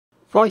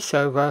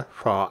VoiceOver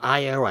for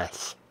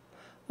iOS.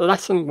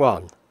 Lesson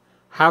 1.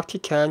 How to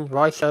turn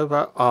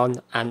VoiceOver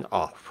on and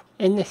off.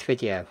 In this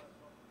video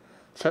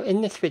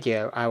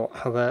I will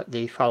cover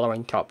the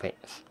following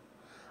topics.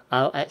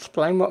 I'll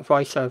explain what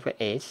VoiceOver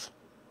is,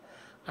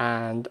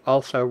 and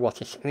also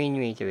what a screen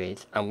reader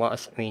is and what a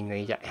screen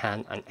reader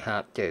can and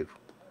can't do.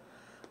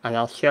 And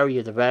I'll show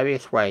you the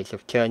various ways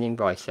of turning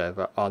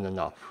VoiceOver on and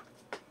off.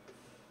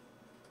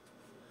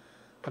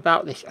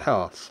 About this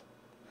course.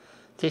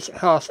 This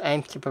course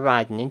aims to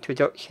provide an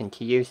introduction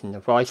to using the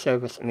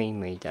VoiceOver screen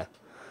reader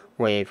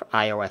with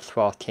iOS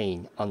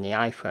 14 on the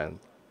iPhone.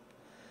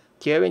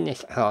 During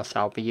this course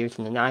I'll be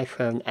using an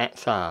iPhone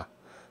XR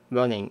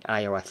running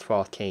iOS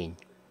 14.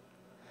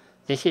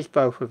 This is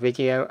both a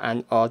video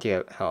and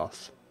audio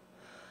course.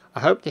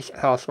 I hope this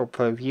course will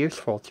prove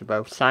useful to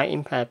both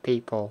sight-impaired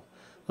people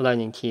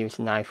learning to use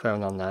an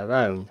iPhone on their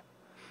own,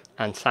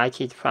 and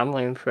sighted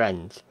family and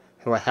friends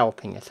who are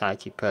helping a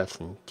sighted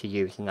person to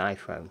use an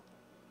iPhone.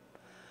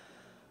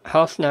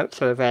 Course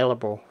notes are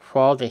available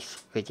for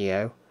this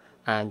video,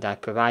 and I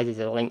provided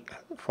a link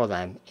for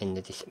them in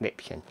the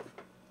description.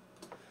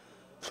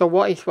 So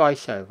what is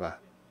VoiceOver?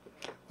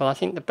 Well, I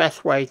think the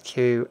best way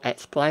to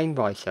explain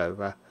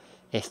VoiceOver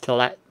is to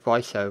let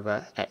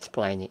VoiceOver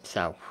explain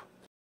itself.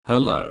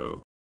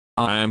 Hello.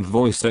 I am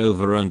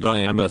VoiceOver and I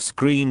am a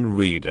screen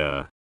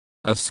reader.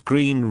 A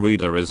screen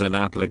reader is an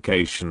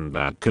application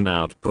that can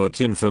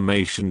output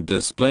information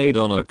displayed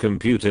on a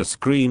computer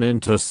screen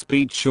into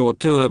speech or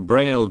to a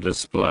braille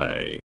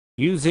display.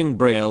 Using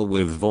braille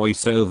with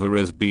VoiceOver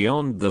is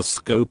beyond the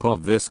scope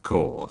of this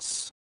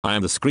course. I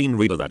am the screen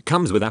reader that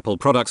comes with Apple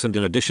products, and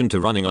in addition to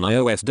running on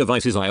iOS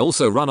devices I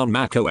also run on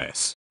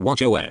macOS,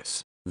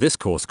 watchOS. This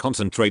course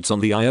concentrates on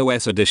the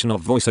iOS edition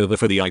of VoiceOver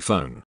for the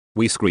iPhone.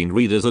 We screen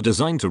readers are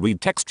designed to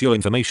read textual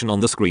information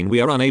on the screen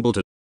we are unable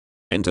to.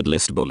 Entered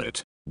list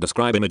bullet.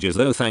 Describe images,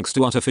 though thanks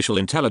to artificial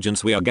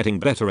intelligence we are getting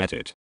better at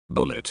it.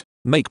 Bullet.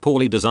 Make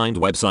poorly designed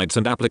websites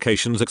and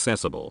applications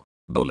accessible.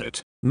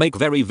 Bullet. Make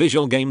very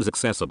visual games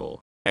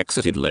accessible.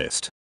 Exited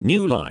list.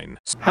 New line.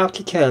 How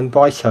to turn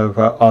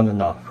VoiceOver on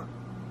and off.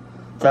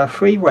 There are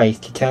 3 ways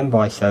to turn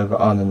VoiceOver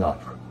on and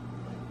off.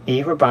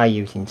 Either by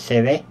using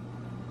Siri,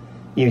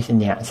 using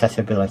the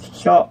accessibility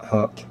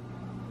shortcut,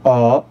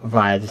 or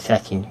via the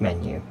settings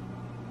menu.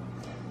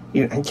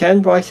 You can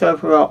turn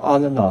VoiceOver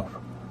on and off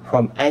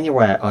from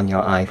anywhere on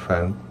your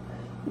iPhone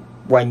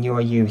when you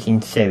are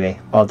using Siri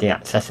or the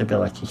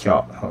accessibility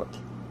shortcut.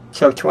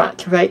 So to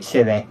activate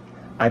Siri,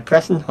 I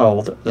press and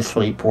hold the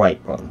sleep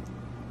wake button.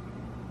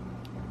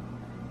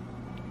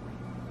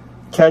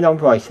 Turn on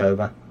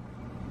VoiceOver.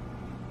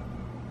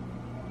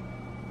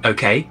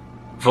 Okay,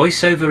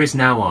 VoiceOver is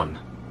now on.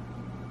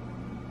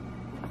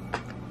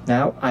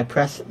 Now I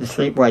press the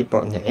sleep wake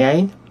button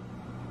again.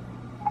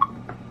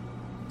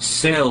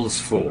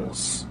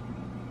 Salesforce.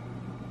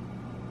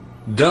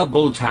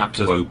 Double tap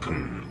to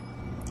open.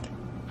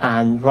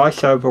 And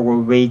VoiceOver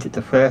will read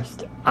the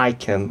first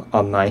item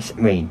on my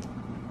screen.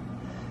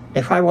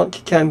 If I want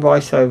to turn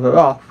VoiceOver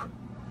off,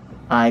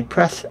 I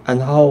press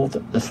and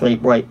hold the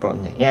sleep wake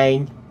button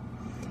again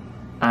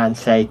and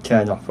say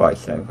turn off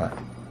VoiceOver.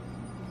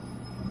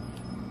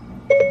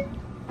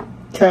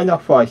 Turn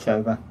off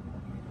VoiceOver.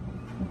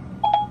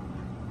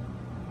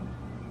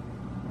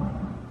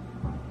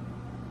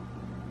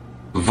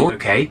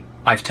 Okay,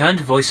 I've turned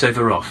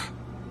VoiceOver off.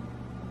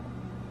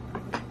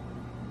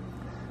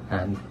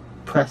 And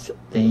press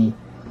the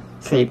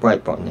sleep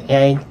wake button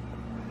again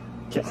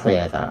to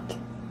clear that.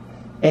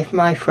 If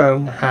my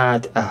phone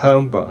had a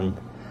home button,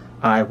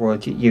 I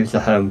would use the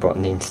home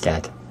button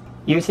instead.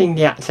 Using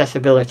the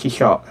accessibility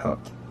shortcut.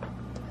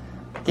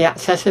 The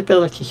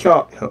accessibility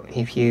shortcut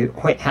gives you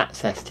quick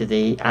access to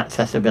the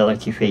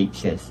accessibility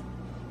features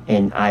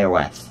in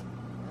iOS.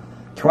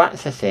 To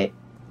access it,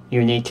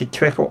 you need to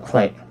triple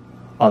click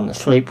on the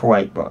sleep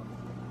wake button.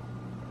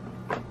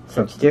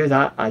 So to do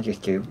that, I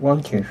just do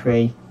 1, 2,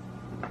 3,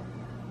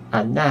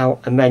 and now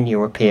a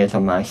menu appears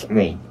on my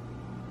screen.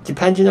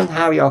 Depending on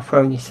how your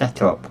phone is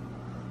set up,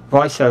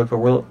 VoiceOver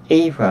will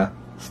either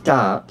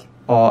start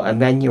or a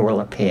menu will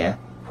appear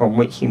from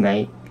which you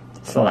may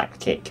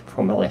select it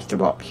from a list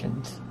of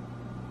options.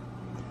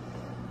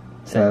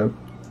 So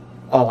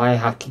all I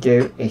have to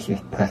do is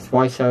just press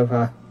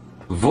VoiceOver.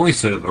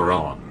 VoiceOver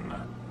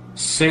on.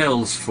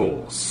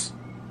 Salesforce.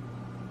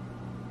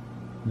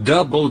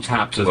 Double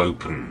tap to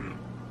open.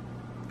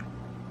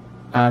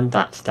 And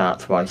that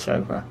starts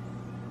VoiceOver.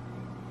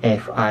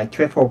 If I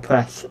triple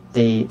press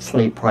the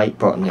sleep wake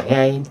button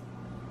again.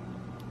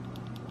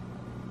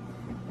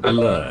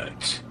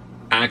 Alert.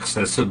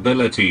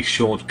 Accessibility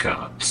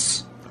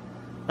shortcuts.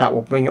 That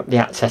will bring up the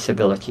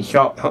accessibility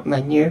shortcut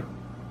menu.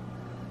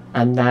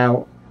 And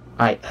now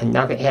I can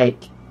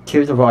navigate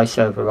to the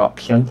VoiceOver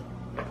option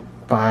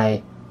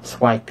by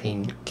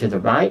swiping to the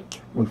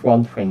right with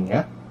one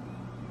finger.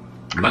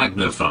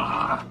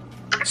 Magnify.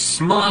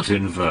 Smart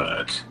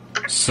invert.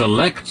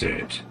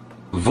 Selected.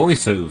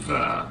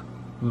 VoiceOver.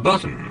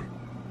 Button.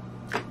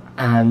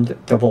 And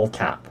double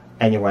tap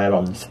anywhere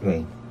on the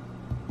screen.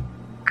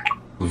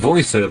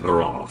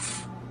 VoiceOver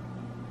off.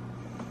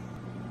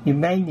 You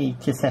may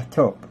need to set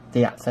up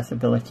the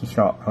accessibility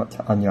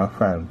shortcut on your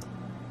phone.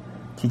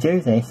 To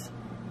do this,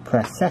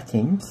 press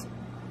Settings,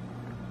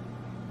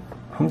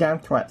 come down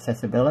to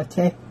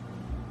Accessibility,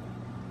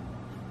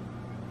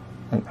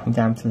 and come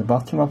down to the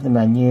bottom of the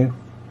menu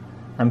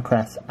and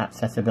press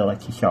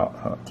Accessibility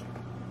Shortcut.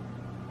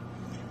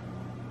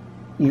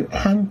 You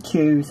can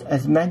choose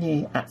as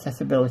many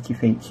accessibility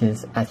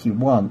features as you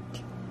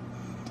want.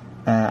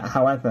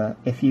 However,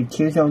 if you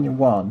choose only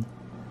one,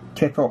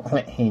 triple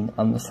clicking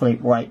on the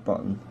sleep wake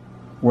button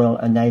will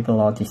enable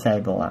or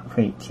disable that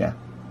feature.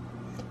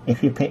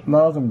 If you pick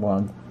more than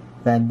one,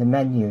 then the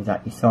menu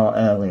that you saw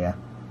earlier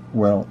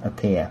will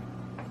appear.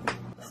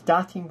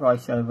 Starting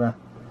VoiceOver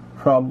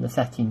from the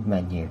Settings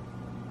menu.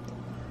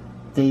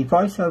 The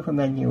VoiceOver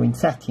menu in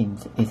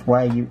Settings is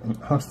where you can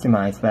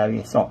customise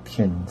various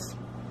options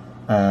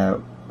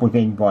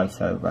within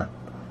VoiceOver,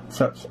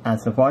 such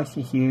as the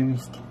voices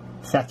used,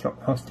 set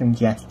up custom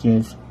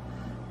gestures,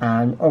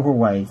 and other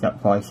ways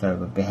that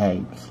VoiceOver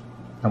behaves.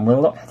 And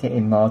we'll look at it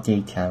in more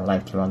detail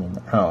later on in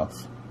the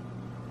course.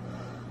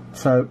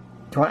 So,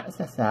 to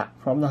access that,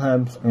 from the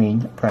home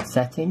screen, press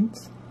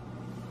Settings,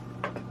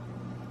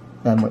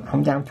 then we'll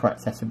come down to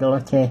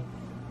Accessibility,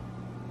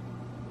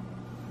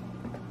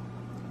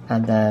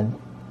 and then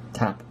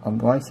tap on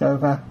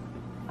VoiceOver,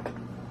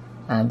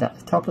 and at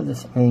the top of the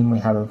screen we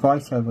have a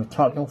VoiceOver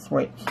toggle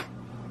switch.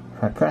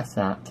 If I press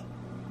that,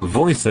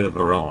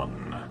 VoiceOver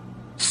on,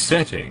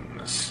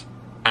 Settings,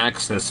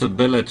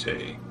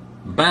 Accessibility,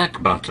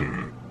 Back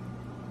button,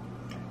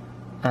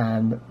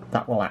 and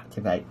that will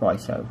activate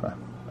VoiceOver.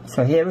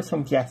 So here are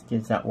some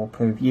gestures that will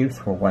prove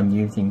useful when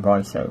using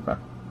VoiceOver.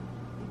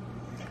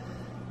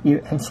 You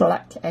can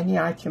select any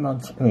item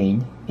on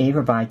screen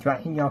either by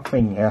dragging your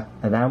finger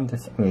around the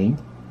screen.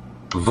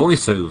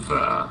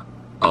 VoiceOver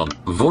on.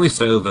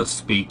 VoiceOver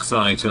speaks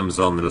items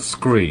on the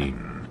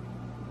screen.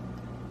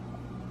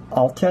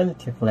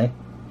 Alternatively,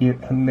 you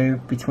can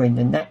move between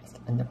the next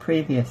and the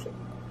previous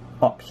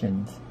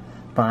options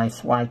by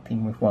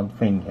swiping with one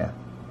finger.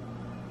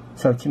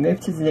 So to move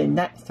to the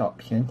next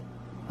option,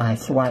 I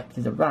swipe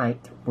to the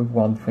right with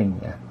one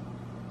finger.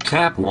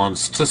 Tap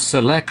once to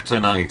select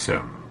an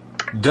item.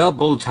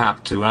 Double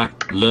tap to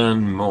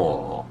learn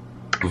more.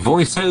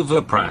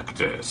 VoiceOver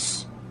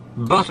practice.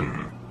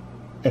 Button.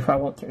 If I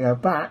want to go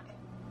back,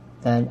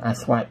 then I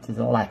swipe to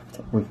the left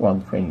with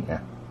one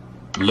finger.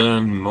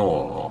 Learn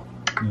more.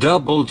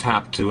 Double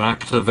tap to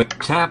activate.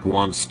 Tap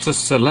once to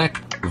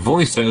select.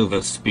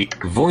 VoiceOver speak.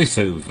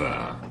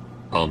 VoiceOver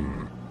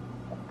on.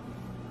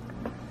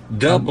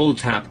 Double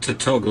tap to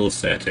toggle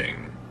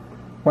setting.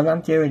 When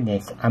I'm doing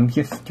this, I'm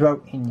just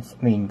stroking the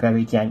screen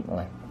very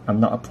gently. I'm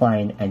not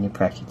applying any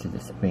pressure to the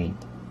screen.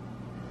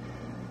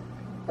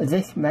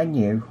 This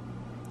menu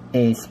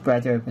is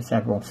spread over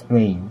several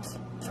screens.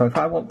 So if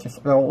I want to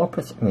scroll up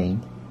a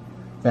screen,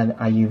 then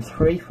I use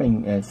 3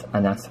 fingers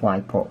and I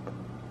swipe up.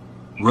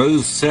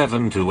 Rows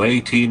 7 to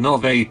 18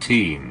 of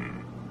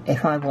 18.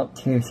 If I want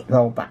to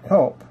scroll back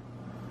up,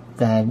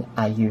 then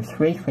I use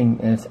 3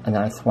 fingers and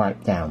I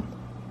swipe down.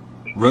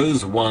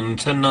 Rows 1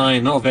 to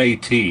 9 of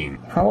 18.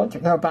 If I want to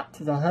go back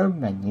to the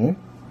home menu,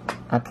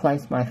 I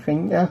place my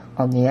finger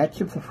on the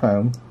edge of the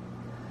phone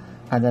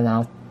and then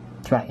I'll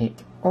drag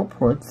it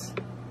upwards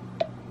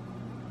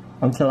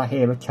until I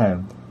hear a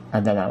tone,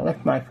 and then I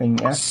lift my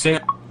finger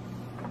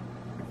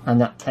and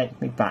that takes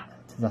me back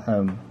to the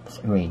home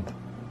screen.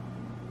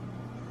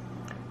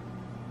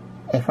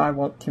 If I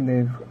want to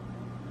move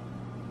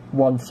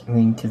one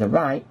screen to the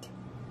right,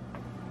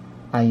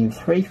 I use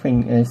 3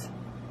 fingers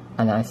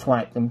and I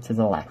swipe them to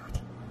the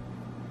left.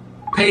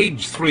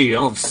 Page 3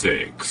 of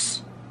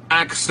 6.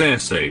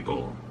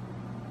 Accessible.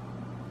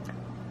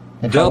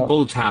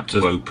 Double tap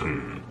to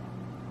open.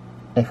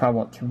 If I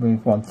want to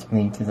move one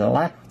screen to the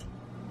left,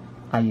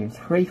 I use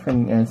 3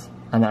 fingers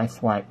and I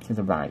swipe to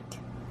the right.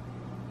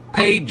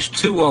 Page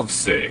 2 of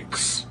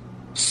 6.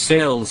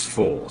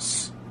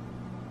 Salesforce.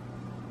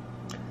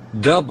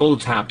 Double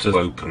tap to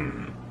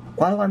open.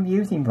 While I'm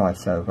using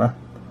VoiceOver,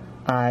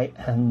 I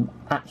can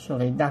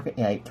actually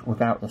navigate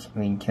without the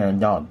screen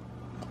turned on.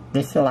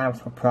 This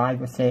allows for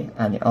privacy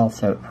and it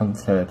also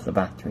conserves the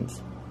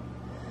batteries.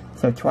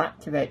 So to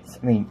activate the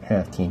screen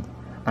curtain,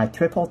 I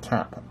triple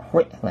tap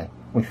quickly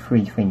with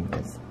 3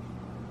 fingers.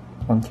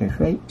 1, 2,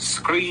 3.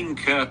 Screen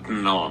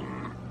curtain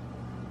on.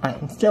 I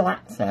can still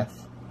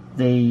access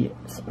the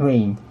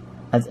screen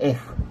as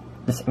if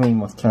the screen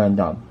was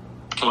turned on.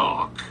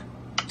 Clock.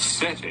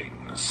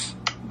 Settings.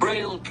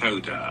 Braille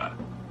coder.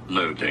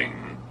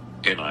 Loading.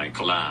 In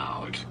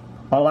iCloud.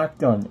 All I've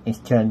done is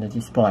turn the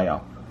display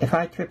off. If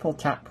I triple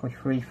tap with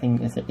 3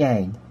 fingers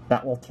again,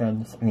 that will turn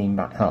the screen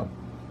back on.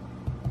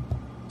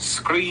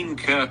 Screen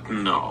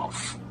curtain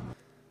off.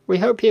 We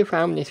hope you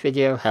found this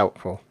video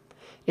helpful.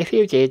 If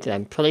you did,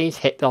 then please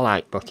hit the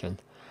like button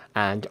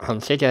and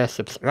consider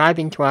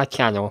subscribing to our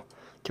channel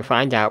to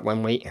find out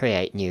when we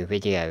create new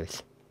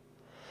videos.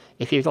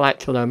 If you'd like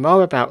to learn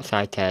more about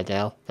Sight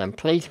Airedale, then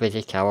please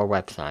visit our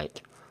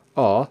website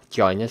or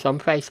join us on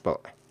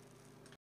Facebook.